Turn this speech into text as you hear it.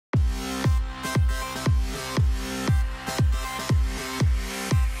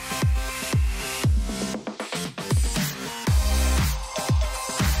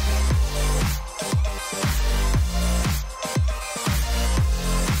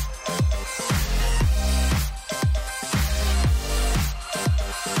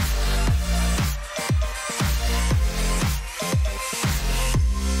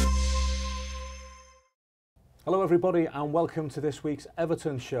everybody, and welcome to this week's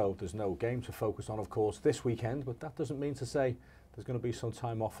Everton show. There's no game to focus on, of course, this weekend, but that doesn't mean to say there's going to be some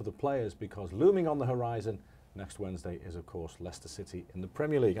time off for the players, because looming on the horizon next Wednesday is, of course, Leicester City in the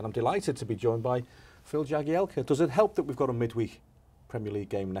Premier League. And I'm delighted to be joined by Phil Jagielka. Does it help that we've got a midweek Premier League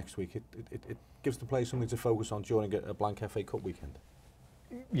game next week? It gives the players something to focus on during a blank FA Cup weekend.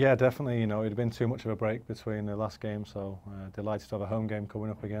 Yeah, definitely. You know, it had been too much of a break between the last game, so delighted to have a home game coming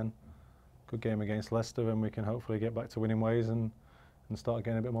up again. Good game against Leicester, and we can hopefully get back to winning ways and start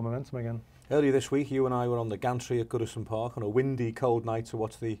getting a bit more momentum again. Earlier this week, you and I were on the gantry at Goodison Park on a windy, cold night to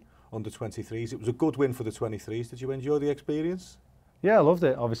watch the under-23s. It was a good win for the 23s. Did you enjoy the experience? Yeah, I loved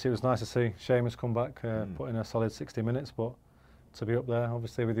it. Obviously, it was nice to see Seamus come back, put in a solid 60 minutes, but to be up there,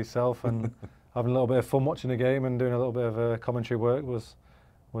 obviously, with yourself and having a little bit of fun watching the game and doing a little bit of commentary work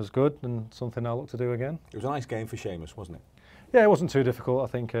was good, and something I'll look to do again. It was a nice game for Seamus, wasn't it? Yeah, it wasn't too difficult. I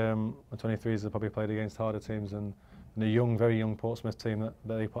think the 23s have probably played against harder teams than the young, very young Portsmouth team that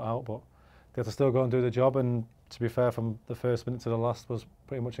they put out, but they had to still go and do the job, and to be fair, from the first minute to the last was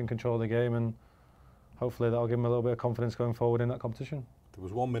pretty much in control of the game, and hopefully that'll give him a little bit of confidence going forward in that competition. There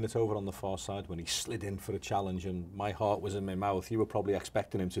was 1 minute over on the far side when he slid in for a challenge, and my heart was in my mouth. You were probably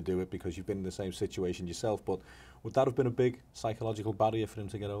expecting him to do it because you've been in the same situation yourself, but would that have been a big psychological barrier for him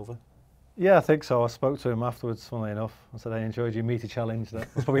to get over? Yeah, I think so. I spoke to him afterwards, funnily enough. I said, I enjoyed your meaty challenge.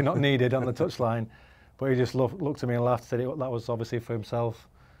 That was probably not needed on the touchline, but he just looked at me and laughed, said that was obviously for himself.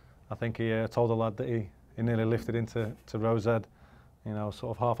 I think he told the lad that he nearly lifted into Rosed, you know,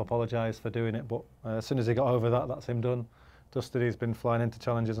 sort of half apologised for doing it, but as soon as he got over that, that's him done. Dusted, he's been flying into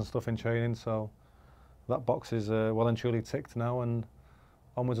challenges and stuff in training, so that box is well and truly ticked now, and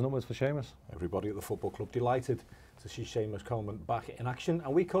onwards and upwards for Seamus. Everybody at the football club delighted to see Seamus Coleman back in action,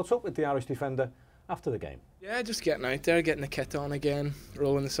 and we caught up with the Irish defender after the game. Yeah, just getting out there, getting the kit on again,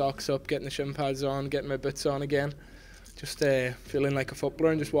 rolling the socks up, getting the shin pads on, getting my boots on again. Just feeling like a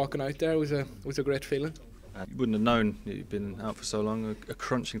footballer and just walking out there was a great feeling. You wouldn't have known you'd been out for so long, a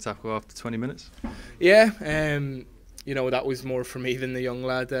crunching tackle after 20 minutes. Yeah, you know, that was more for me than the young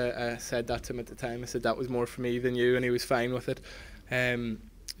lad. I said that to him at the time. I said that was more for me than you, and he was fine with it.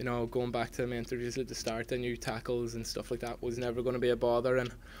 You know, going back to my interviews at the start, I knew tackles and stuff like that was never going to be a bother,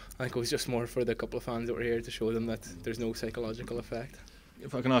 and I think it was just more for the couple of fans that were here to show them that there's no psychological effect.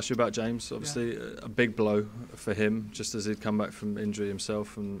 If I can ask you about James, obviously a big blow for him, just as he'd come back from injury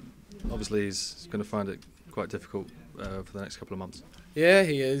himself, and obviously he's going to find it quite difficult for the next couple of months. Yeah,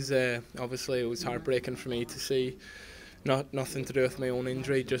 he is. Obviously it was heartbreaking for me to see, nothing to do with my own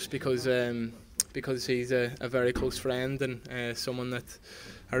injury, just because he's a very close friend and someone that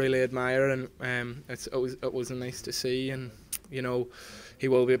I really admire, and it was nice to see, and you know, he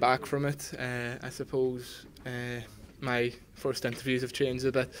will be back from it. I suppose my first interviews have changed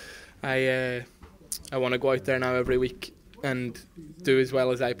a bit. I want to go out there now every week and do as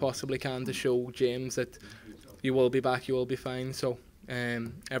well as I possibly can to show James that you will be back, you will be fine. So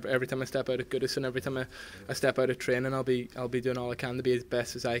every time I step out at Goodison, every time I step out of training, I'll be doing all I can to be as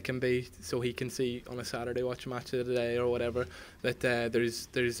best as I can be, so he can see on a Saturday, watch a match of the day or whatever, that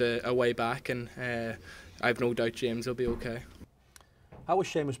there's a way back, and I've no doubt James will be okay. How has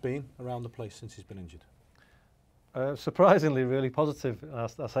Seamus been around the place since he's been injured? Surprisingly, really positive.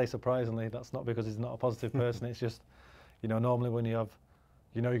 I say surprisingly, that's not because he's not a positive person. It's just, you know, normally when you know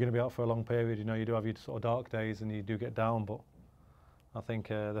you're going to be out for a long period, you know, you do have your sort of dark days and you do get down, but I think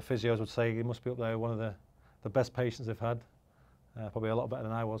the physios would say he must be up there one of the best patients they've had. Probably a lot better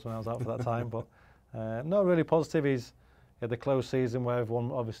than I was when I was out for that time, but no, really positive. He had the close season where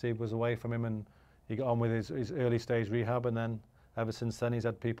everyone obviously was away from him, and he got on with his early stage rehab, and then ever since then he's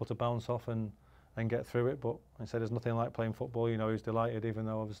had people to bounce off and get through it. But he said there's nothing like playing football. You know, he was delighted, even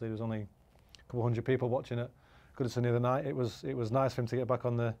though obviously there was only a couple hundred people watching it. Goodison the other night. It was nice for him to get back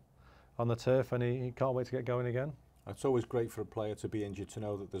on the turf, and he can't wait to get going again. It's always great for a player to be injured, to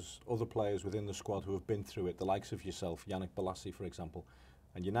know that there's other players within the squad who have been through it, the likes of yourself, Yannick Bolasie, for example,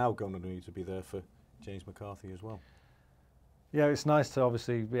 and you're now going to need to be there for James McCarthy as well. Yeah, it's nice to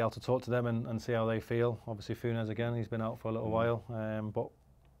obviously be able to talk to them and see how they feel. Obviously Funes again, he's been out for a little while, but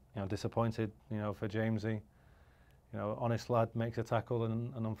you know, disappointed, you know, for Jamesy. You know, honest lad, makes a tackle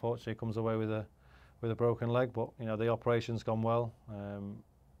and unfortunately comes away with a broken leg, but you know, the operation's gone well.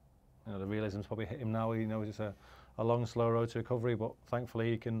 You know, the realism's probably hit him now. He knows it's a long, slow road to recovery, but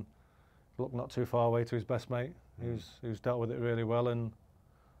thankfully he can look not too far away to his best mate, who's dealt with it really well, and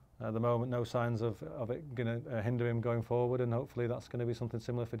at the moment no signs of it going to hinder him going forward, and hopefully that's going to be something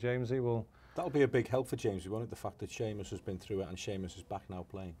similar for Jamesy. That'll be a big help for Jamesy, won't it, the fact that Seamus has been through it and Seamus is back now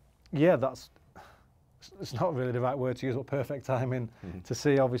playing? Yeah, it's not really the right word to use, but perfect timing to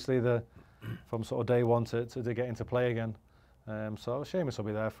see obviously the from sort of day one to get into play again. So Seamus will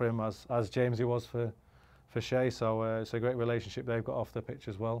be there for him as Jamesy was for Shay. So it's a great relationship they've got off the pitch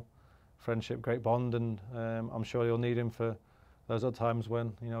as well. Friendship, great bond, and I'm sure you'll need him for those other times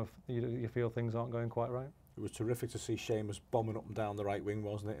when you feel things aren't going quite right. It was terrific to see Seamus bombing up and down the right wing,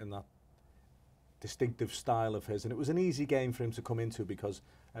 wasn't it, in that distinctive style of his. And it was an easy game for him to come into because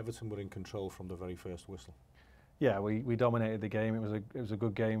Everton were in control from the very first whistle. Yeah, we dominated the game. It was a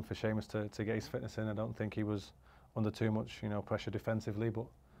good game for Seamus to get his fitness in. I don't think he was under too much pressure defensively, but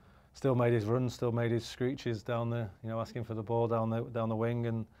still made his runs, still made his screeches down the asking for the ball down the wing.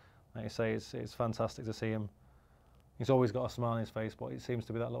 And like you say, it's fantastic to see him. He's always got a smile on his face, but it seems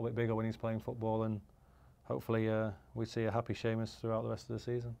to be that little bit bigger when he's playing football, and hopefully we see a happy Seamus throughout the rest of the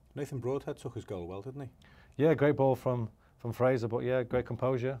season. Nathan Broadhead took his goal well, didn't he? Yeah, great ball from Fraser, but yeah, great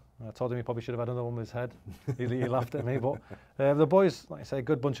composure. I told him he probably should have had another one with his head. he laughed at me, but the boys, like I say,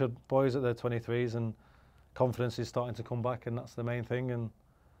 good bunch of boys at their 23s, and confidence is starting to come back, and that's the main thing. And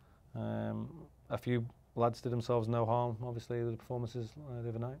a few lads did themselves no harm, obviously, the performances the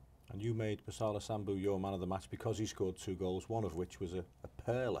other night. And you made Basala Sambu your man of the match because he scored 2 goals, one of which was a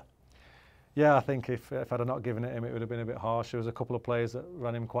perler. Yeah, I think if I'd have not given it him, it would have been a bit harsh. There was a couple of players that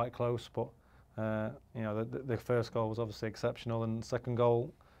ran him quite close, but the first goal was obviously exceptional, and the second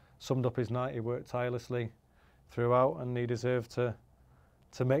goal summed up his night. He worked tirelessly throughout, and he deserved to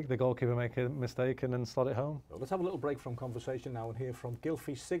make the goalkeeper make a mistake and then slot it home. Well, let's have a little break from conversation now and hear from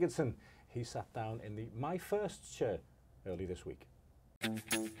Gylfi Sigurdsson. He sat down in the My First chair early this week.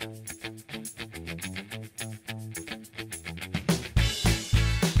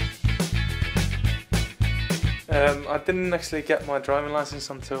 I didn't actually get my driving license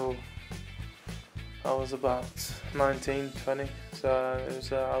until I was about 19, 20, so it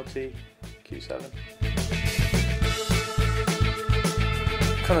was Audi Q7.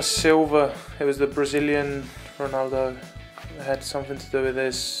 Kind of silver, it was the Brazilian Ronaldo. It had something to do with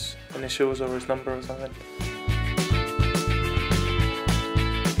his initials or his number or something.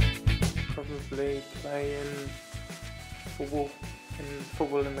 Probably playing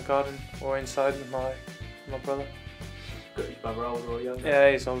football in the garden or inside with my brother. Got your brother older or younger?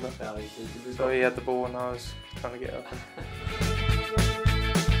 Yeah, he's older. Oh, So he had the ball and I was trying to get up.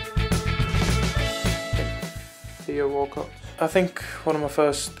 Theo Walcott. I think one of my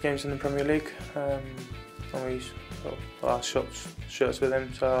first games in the Premier League. And we shirts with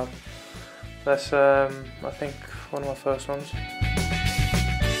him, so that's I think one of my first ones.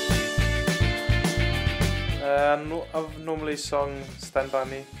 I've normally sung Stand By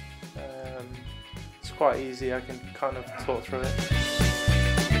Me. It's quite easy, I can kind of talk through it.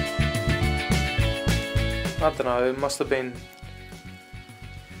 I don't know, it must have been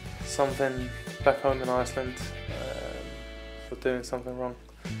something back home in Iceland for doing something wrong.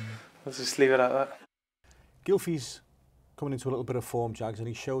 Let's just leave it at that. Gylfi's coming into a little bit of form, Jags, and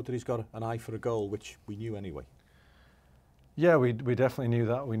he showed that he's got an eye for a goal, which we knew anyway. Yeah, we definitely knew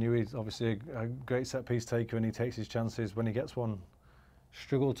that. We knew he's obviously a great set-piece taker, and he takes his chances when he gets one.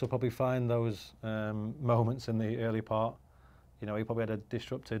 Struggled to probably find those moments in the early part. He probably had a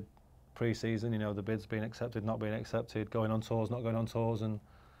disrupted pre-season, the bids being accepted, not being accepted, going on tours, not going on tours, and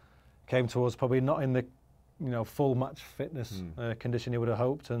came to us probably not in the full match fitness condition he would have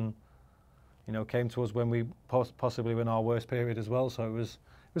hoped, and came to us when we possibly were in our worst period as well. So it was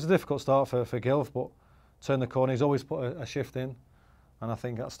a difficult start for Gylf, but turned the corner. He's always put a shift in, and I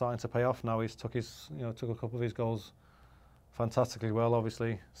think that's starting to pay off now. He's took a couple of his goals fantastically well,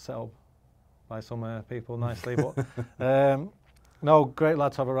 obviously set up by some people nicely, but no, great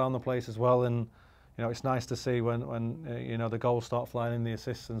lad to have around the place as well. And it's nice to see when the goals start flying in, the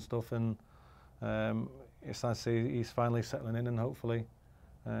assists and stuff, and it's nice to see he's finally settling in, and hopefully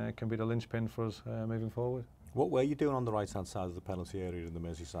can be the linchpin for us moving forward. What were you doing on the right hand side of the penalty area in the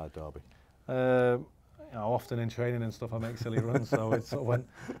Merseyside derby? Often in training and stuff I make silly runs, so it sort of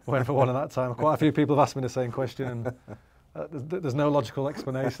went for one at that time. Quite a few people have asked me the same question, and there's no logical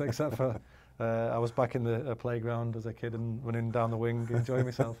explanation except for I was back in the playground as a kid and running down the wing, enjoying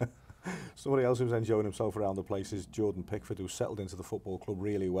myself. Somebody else who's enjoying himself around the place is Jordan Pickford, who's settled into the football club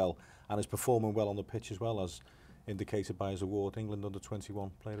really well and is performing well on the pitch as well, as indicated by his award, England Under-21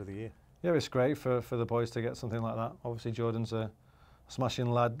 Player of the Year. Yeah, it's great for the boys to get something like that. Obviously Jordan's a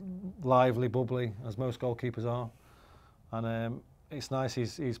smashing lad, lively, bubbly, as most goalkeepers are, and it's nice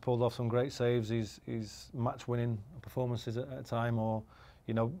he's pulled off some great saves. He's match-winning performances at a time, or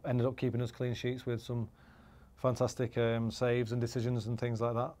ended up keeping us clean sheets with some fantastic saves and decisions and things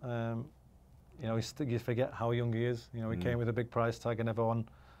like that. You forget how young he is. He came with a big price tag, and everyone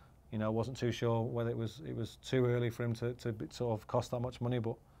wasn't too sure whether it was too early for him to sort of cost that much money,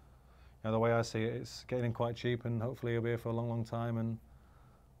 but the way I see it, it's getting in quite cheap, and hopefully he'll be here for a long, long time, and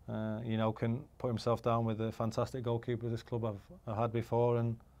can put himself down with the fantastic goalkeeper this club I've had before,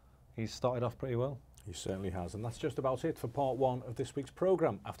 and he's started off pretty well. He certainly has, and that's just about it for part one of this week's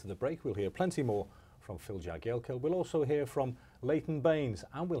programme. After the break, we'll hear plenty more from Phil Jagielka. We'll also hear from Leighton, Baines,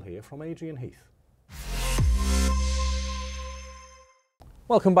 and we'll hear from Adrian, Heath.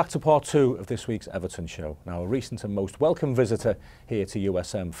 Welcome back to part two of this week's Everton show. Now, a recent and most welcome visitor here to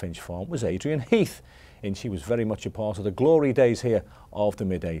USM Finch Farm was Adrian Heath, and she was very much a part of the glory days here of the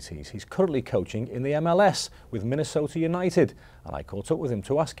mid-80s. He's currently coaching in the MLS with Minnesota United, and I caught up with him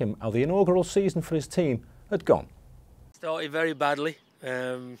to ask him how the inaugural season for his team had gone. Started very badly.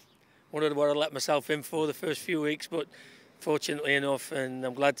 Wondered what I'd let myself in for the first few weeks, but fortunately enough, and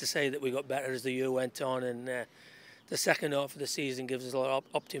I'm glad to say that we got better as the year went on, and the second half of the season gives us a lot of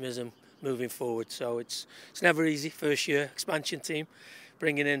optimism moving forward. So it's never easy. First year expansion team,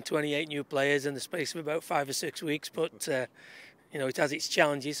 bringing in 28 new players in the space of about 5 or 6 weeks, but it has its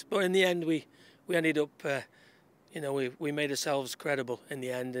challenges. But in the end, we ended up, we made ourselves credible in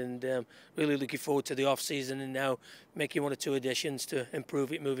the end, and really looking forward to the off season and now making 1 or 2 additions to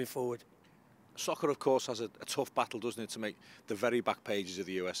improve it moving forward. Soccer, of course, has a tough battle, doesn't it, to make the very back pages of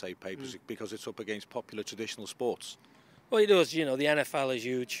the USA papers because it's up against popular traditional sports. Well, it does. The NFL is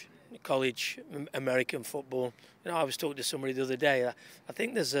huge. College American football. I was talking to somebody the other day. I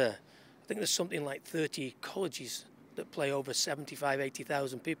think there's something like 30 colleges that play over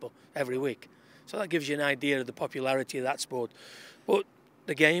 80,000 people every week. So that gives you an idea of the popularity of that sport. But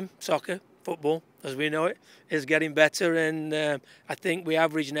the game, soccer, football, as we know it, is getting better, and I think we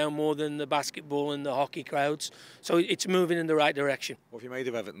average now more than the basketball and the hockey crowds. So it's moving in the right direction. What have you made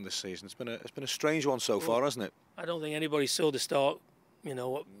of Everton this season? It's been a strange one so far, hasn't it? I don't think anybody saw the start,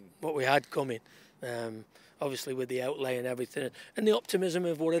 what we had coming. Obviously with the outlay and everything, and the optimism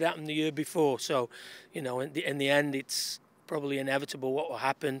of what had happened the year before. So, in the end, it's probably inevitable what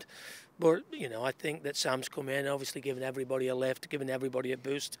happened. But, I think that Sam's come in, obviously giving everybody a lift, giving everybody a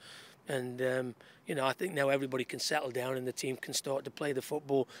boost. And, I think now everybody can settle down and the team can start to play the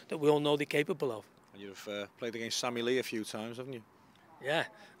football that we all know they're capable of. And you've played against Sammy Lee a few times, haven't you? Yeah,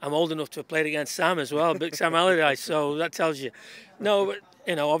 I'm old enough to have played against Sam as well, big Sam Allardyce, so that tells you. No, but,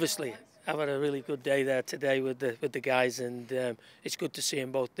 obviously, I've had a really good day there today with the guys, and it's good to see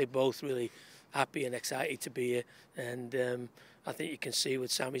them both. They're both really happy and excited to be here, and I think you can see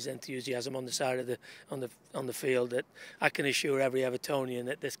with Sammy's enthusiasm on the side of on the field that I can assure every Evertonian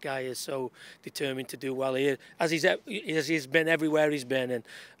that this guy is so determined to do well here, as he's been everywhere he's been,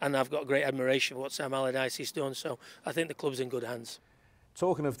 and I've got great admiration for what Sam Allardyce has done. So I think the club's in good hands.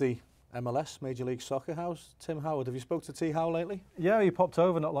 Talking of the MLS, Major League Soccer, how's Tim Howard? Have you spoke to T. Howe lately? Yeah, he popped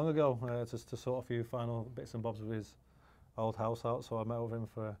over not long ago to sort a few final bits and bobs of his old house out, so I met with him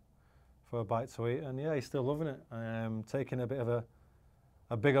for a bite to eat, and yeah, he's still loving it. Taking a bit of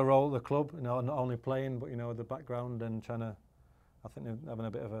a bigger role at the club, not only playing, but the background and trying to, I think they're having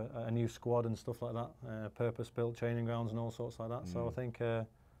a bit of a new squad and stuff like that, purpose-built training grounds and all sorts like that. So I think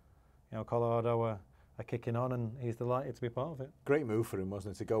Colorado are kicking on, and he's delighted to be part of it. Great move for him,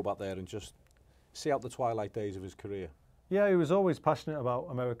 wasn't it, to go back there and just see out the twilight days of his career? Yeah, he was always passionate about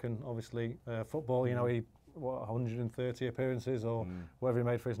American, obviously, football. He 130 appearances or whatever he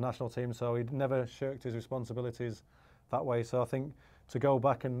made for his national team, so he'd never shirked his responsibilities that way. So I think to go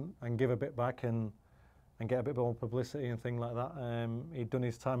back and give a bit back and get a bit more publicity and things like that, he'd done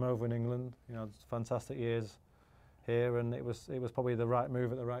his time over in England, fantastic years here, and it was probably the right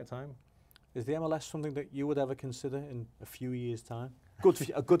move at the right time. Is the MLS something that you would ever consider in a few years' time?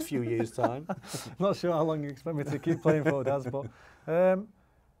 A good few years' time? Not sure how long you expect me to keep playing for, Daz, but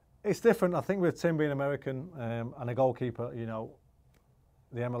it's different. I think with Tim being American and a goalkeeper,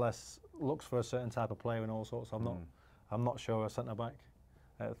 the MLS looks for a certain type of player and all sorts. I'm not sure a centre back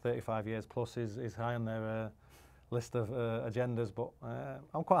at 35 years plus is high on their list of agendas, but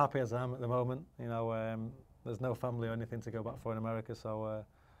I'm quite happy as I am at the moment. There's no family or anything to go back for in America, so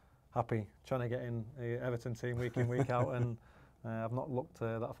happy trying to get in the Everton team week in, week out, and I've not looked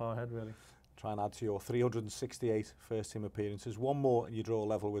that far ahead really. Try and add to your 368 first-team appearances. One more and you draw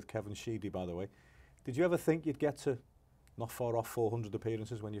level with Kevin Sheedy, by the way. Did you ever think you'd get to not far off 400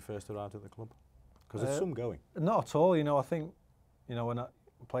 appearances when you first arrived at the club? Because it's some going. Not at all. I think, when I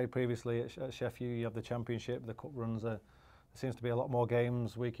played previously at Sheffield, you have the Championship, the Cup runs. There seems to be a lot more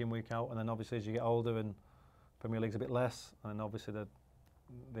games week in, week out, and then obviously as you get older and Premier League's a bit less, and obviously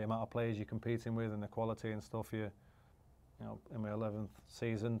the amount of players you're competing with and the quality and stuff, in my 11th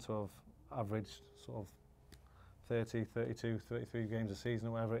season to have averaged sort of 30, 32, 33 games a season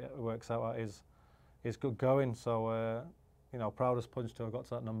or whatever it works out at is good going. So, proud as punch to have got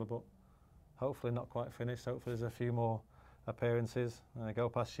to that number, but hopefully not quite finished. Hopefully there's a few more appearances, go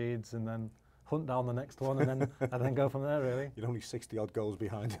past Sheeds and then hunt down the next one and then go from there, really. You're only 60 odd goals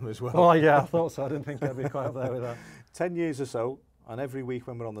behind him as well. Oh yeah, I thought so. I didn't think I'd be quite up there with that. 10 years or so, and every week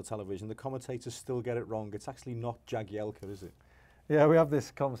when we're on the television, the commentators still get it wrong. It's actually not Jagielka, is it? Yeah, we have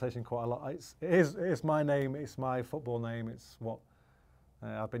this conversation quite a lot. It's my name, it's my football name, it's what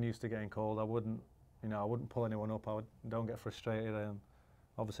I've been used to getting called. I wouldn't pull anyone up. Don't get frustrated.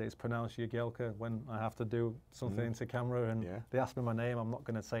 Obviously, it's pronounced Jagielka when I have to do something into camera, and they ask me my name. I'm not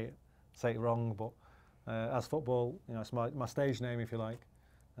going to say it wrong, but as football, it's my stage name, if you like.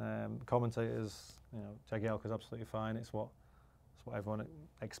 Commentators, Jagielka is absolutely fine. It's what everyone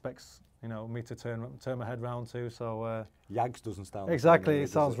expects, me to turn my head round to. So Jags doesn't sound exactly. It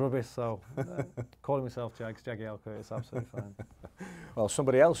sounds rubbish. So calling myself Jagielka, it's absolutely fine. Well,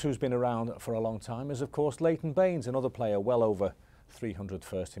 somebody else who's been around for a long time is, of course, Leighton Baines, another player well over 300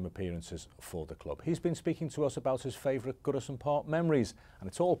 first-team appearances for the club. He's been speaking to us about his favourite Goodison Park memories, and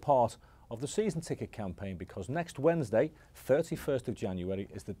it's all part of the season ticket campaign, because next Wednesday, 31st of January,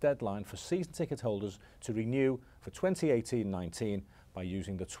 is the deadline for season ticket holders to renew for 2018-19 by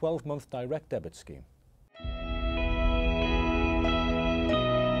using the 12-month direct debit scheme.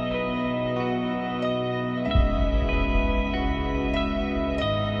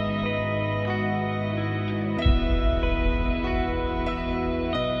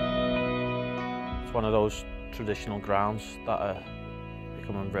 It's one of those traditional grounds that are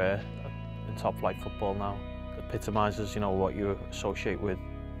becoming rare in top flight football now. It epitomises, what you associate with,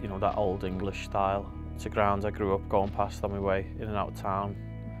 that old English style. It's a ground I grew up going past on my way in and out of town,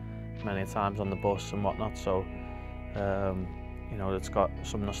 many times on the bus and whatnot, so, it's got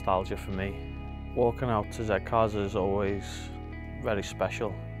some nostalgia for me. Walking out to Z-Cars is always very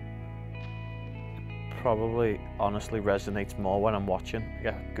special. It probably, honestly, resonates more when I'm watching. I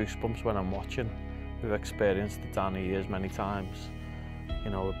get goosebumps when I'm watching. We've experienced the down years many times,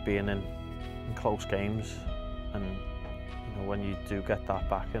 being in close games, and when you do get that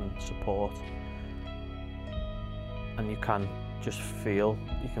back and support, and you can just feel,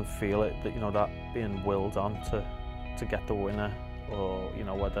 you can feel it, that that being willed on to get the winner, or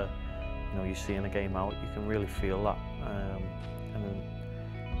whether you're seeing a game out, you can really feel that,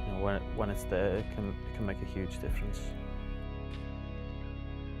 and when it's there, it can make a huge difference.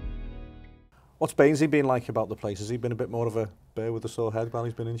 What's Bainesy been like about the place? Has he been a bit more of a bear with a sore head while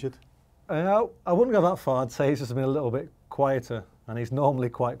he's been injured? I wouldn't go that far. I'd say he's just been a little bit quieter, and he's normally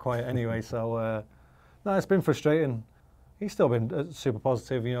quite quiet anyway, so no, it's been frustrating. He's still been super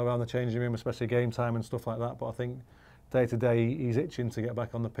positive, around the changing room, especially game time and stuff like that, but I think day to day he's itching to get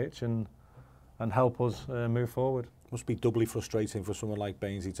back on the pitch and help us move forward. Must be doubly frustrating for someone like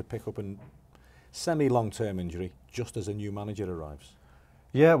Bainesy to pick up a semi-long-term injury just as a new manager arrives.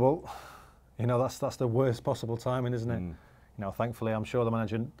 Yeah, well, that's the worst possible timing, isn't it? Thankfully, I'm sure the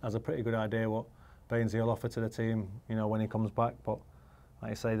manager has a pretty good idea what Bainesy will offer to the team, when he comes back. But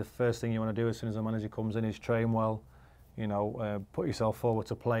like I say, the first thing you want to do as soon as the manager comes in is train well, put yourself forward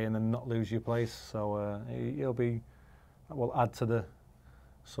to play and then not lose your place. So that will add to the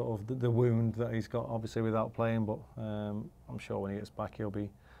sort of the wound that he's got, obviously, without playing. But I'm sure when he gets back, he'll be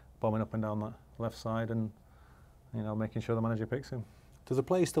bombing up and down that left side and, making sure the manager picks him. Do the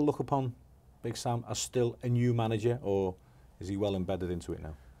players still look upon Big Sam as still a new manager, or is he well embedded into it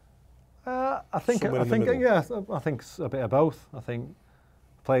now? I think it's a bit of both. I think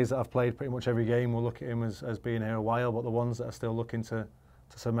players that have played pretty much every game will look at him as being here a while, but the ones that are still looking to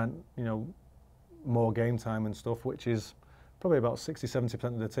cement, more game time and stuff, which is probably about 60-70%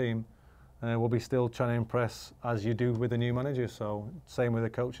 of the team, will be still trying to impress as you do with a new manager. So same with the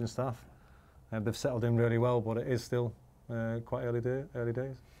coaching staff. They've settled in really well, but it is still quite early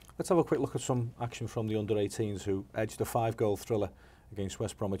days. Let's have a quick look at some action from the under-18s who edged a 5-goal thriller against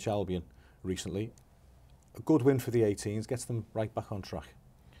West Bromwich Albion recently. A good win for the 18s, gets them right back on track.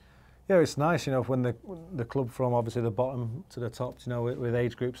 Yeah, it's nice, when the club from obviously the bottom to the top, with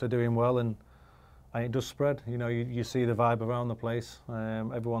age groups are doing well, and it does spread. You see the vibe around the place.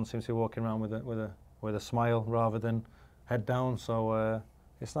 Everyone seems to be walking around with a smile rather than head down. So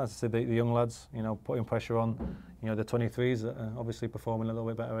it's nice to see the young lads, putting pressure on, the 23s that are obviously performing a little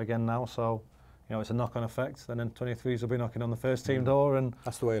bit better again now. So, it's a knock-on effect. And then 23s will be knocking on the first team door, and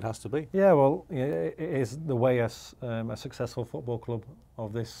that's the way it has to be. Yeah, well, it is the way a successful football club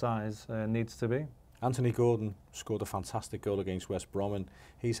of this size needs to be. Anthony Gordon scored a fantastic goal against West Brom, and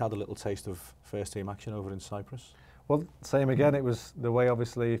he's had a little taste of first-team action over in Cyprus. Well, same again. It was the way,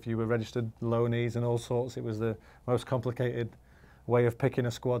 obviously, if you were registered loanees and all sorts, it was the most complicated way of picking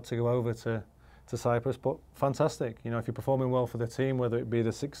a squad to go over to Cyprus. But fantastic, you know, if you're performing well for the team, whether it be the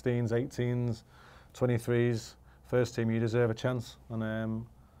 16s, 18s, 23s, first team, you deserve a chance. And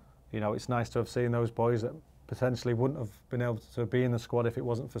you know, it's nice to have seen those boys that potentially wouldn't have been able to be in the squad if it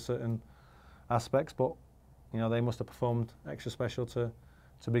wasn't for certain aspects. But you know, they must have performed extra special to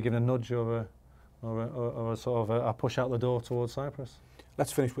be given a nudge or a sort of a push out the door towards Cyprus.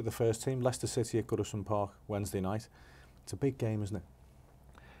 Let's finish with the first team. Leicester City at Goodison Park Wednesday night. It's a big game, isn't it?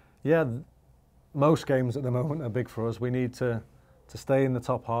 Yeah, most games at the moment are big for us. We need to stay in the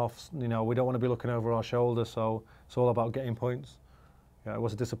top half. You know, we don't want to be looking over our shoulder, so it's all about getting points. Yeah, it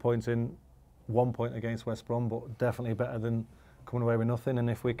was a disappointing 1 point against West Brom, but definitely better than coming away with nothing. And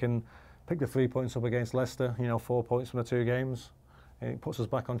if we can pick the 3 points up against Leicester, you know, 4 points from the 2 games, it puts us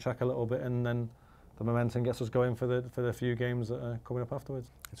back on track a little bit, and then the momentum gets us going for the few games that are coming up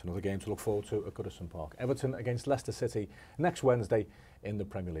afterwards. It's another game to look forward to at Goodison Park. Everton against Leicester City next Wednesday in the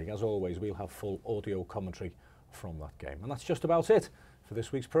Premier League. As always, we'll have full audio commentary from that game. And that's just about it for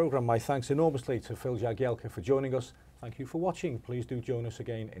this week's programme. My thanks enormously to Phil Jagielka for joining us. Thank you for watching. Please do join us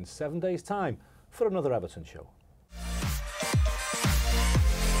again in 7 days' time for another Everton show.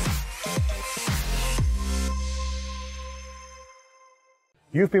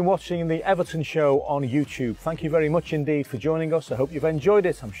 You've been watching the Everton show on YouTube. Thank you very much indeed for joining us. I hope you've enjoyed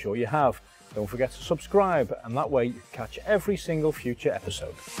it. I'm sure you have. Don't forget to subscribe, and that way you catch every single future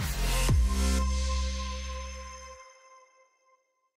episode.